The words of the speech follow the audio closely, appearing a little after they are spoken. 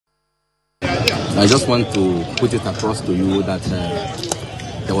I just want to put it across to you that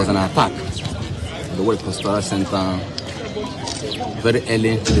there was an attack at the Owerri Pastoral Center very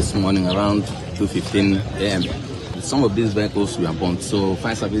early this morning around 2:15 a.m. Some of these vehicles were burnt, so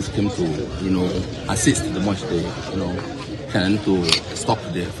fire service came to, assist the much they, can to stop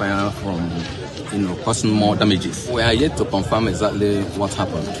the fire from, causing more damages. We are yet to confirm exactly what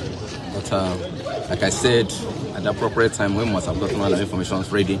happened, but like I said, at the appropriate time, we must have gotten all the information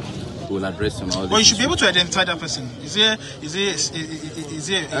ready. Will address him. But you should be able to identify that person. Is he an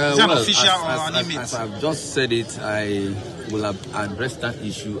official or an inmate? As I've just said it, I will address that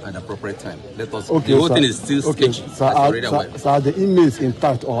issue at the appropriate time. Let us. Okay, the whole thing is still sketchy. So are the inmates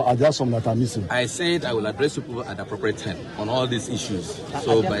intact, or are there some that are missing? I said I will address people at the appropriate time on all these issues.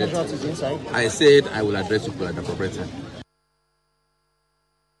 So I said I will address people at the appropriate time.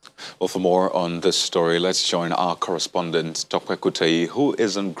 Well, for more on this story, let's join our correspondent, Tokwe Kutai, who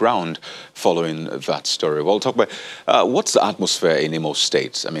is on ground following that story. Well, Tokwe, what's the atmosphere in Imo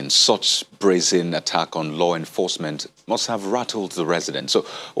State? I mean, such brazen attack on law enforcement must have rattled the residents. So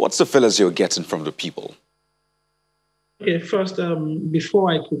what's the feelings you're getting from the people? Okay, first, before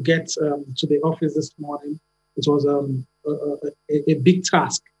I could get to the office this morning, it was a big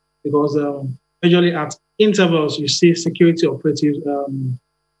task because usually at intervals, you see security operatives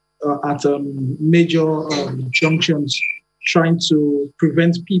at major junctions, trying to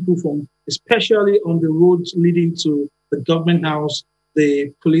prevent people from, especially on the roads leading to the government house,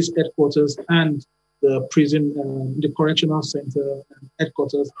 the police headquarters, and the prison, the correctional center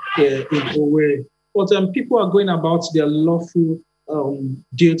headquarters here in Owerri. But people are going about their lawful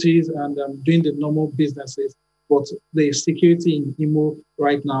duties and doing the normal businesses. But the security in Imo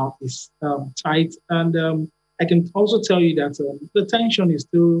right now is tight, and I can also tell you that the tension is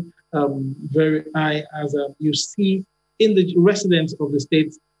still very high, as you see in the residents of the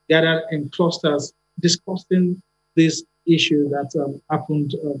state gathered in clusters discussing this issue that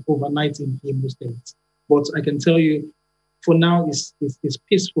happened overnight in Imo State. But I can tell you, for now, it's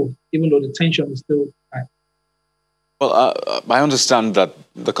peaceful, even though the tension is still high. Well, I understand that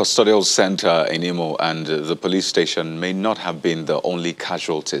the custodial center in Imo and the police station may not have been the only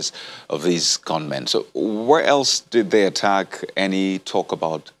casualties of these gunmen. So where else did they attack? Any talk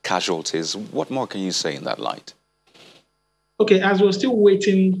about casualties? What more can you say in that light? Okay, as we're still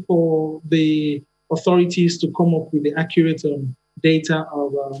waiting for the authorities to come up with the accurate data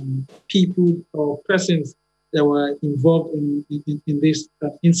of people or persons that were involved in this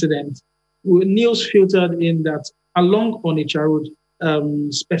incident, news filtered in that along Onitsha Road,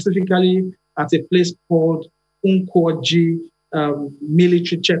 specifically at a place called Unkwoji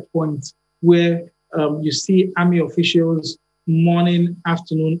military checkpoint, where you see army officials morning,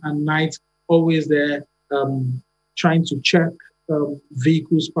 afternoon, and night always there trying to check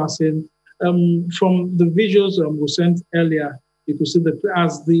vehicles passing. From the visuals we sent earlier, you could see that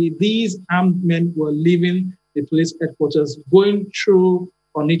as these armed men were leaving the police headquarters, going through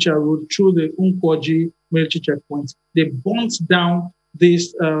Onitsha Road, through the Unkwoji military checkpoint, they burnt down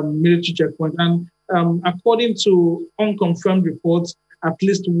this military checkpoint. And according to unconfirmed reports, at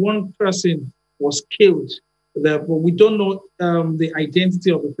least one person was killed. But we don't know the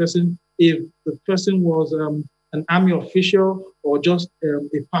identity of the person, if the person was an army official or just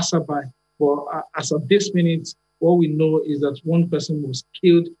a passerby. But as of this minute, what we know is that one person was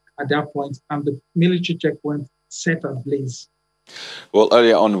killed at that point, and the military checkpoint set ablaze. Well,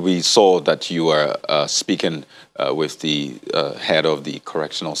 earlier on, we saw that you were speaking with the head of the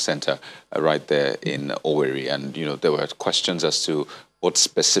correctional center right there in Owerri, and there were questions as to what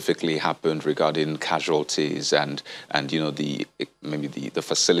specifically happened regarding casualties and maybe the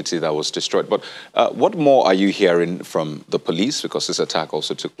facility that was destroyed. But what more are you hearing from the police? Because this attack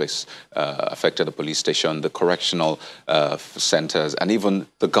also took place, affected the police station, the correctional centers, and even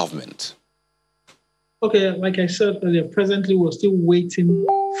the government. Okay, like I said earlier, presently we're still waiting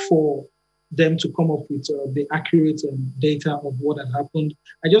for them to come up with the accurate data of what had happened.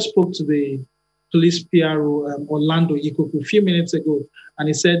 I just spoke to the police PRO, Orlando Ikoku, a few minutes ago, and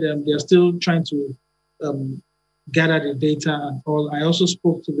he said they're still trying to gather the data and all. I also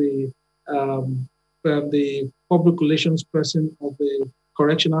spoke to the public relations person of the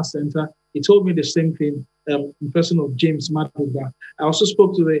correctional center. He told me the same thing in person of James Maduga. I also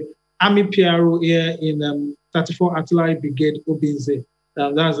spoke to the Army PRO here in 34 Artillery Brigade, Obinze.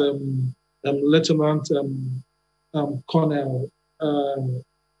 That's Lieutenant Colonel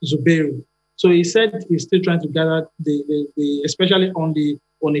Zubeiru. So he said he's still trying to gather the especially on the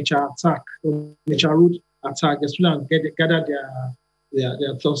Onitsha attack, Onitsha route attack, they're trying to gather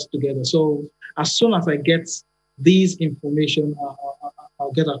their thoughts together. So as soon as I get these information,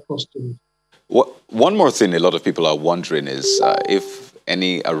 I'll get across to you. One more thing a lot of people are wondering is if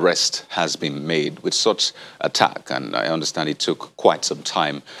any arrest has been made with such attack, and I understand it took quite some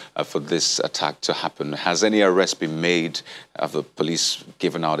time for this attack to happen. Has any arrest been made? Have the police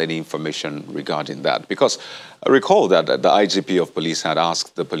given out any information regarding that? Because I recall that the IGP of police had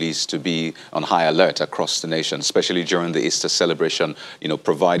asked the police to be on high alert across the nation, especially during the Easter celebration,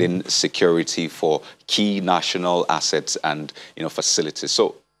 providing security for key national assets and, facilities.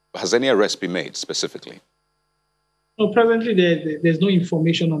 So has any arrest been made specifically? No, presently there's no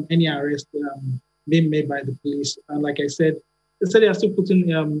information on any arrest being made by the police. And like I said, they said they are still putting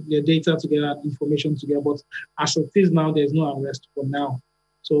their data together, information together. But as it is now, there's no arrest for now.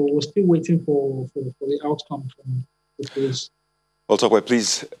 So we're still waiting for the outcome from the police. Well, Tokwe,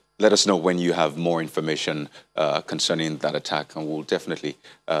 please let us know when you have more information concerning that attack, and we'll definitely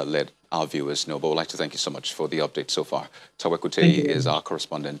let our viewers know. But we'd like to thank you so much for the update so far. Tokwe Kutei is our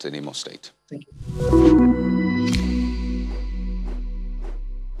correspondent in Imo State. Thank you.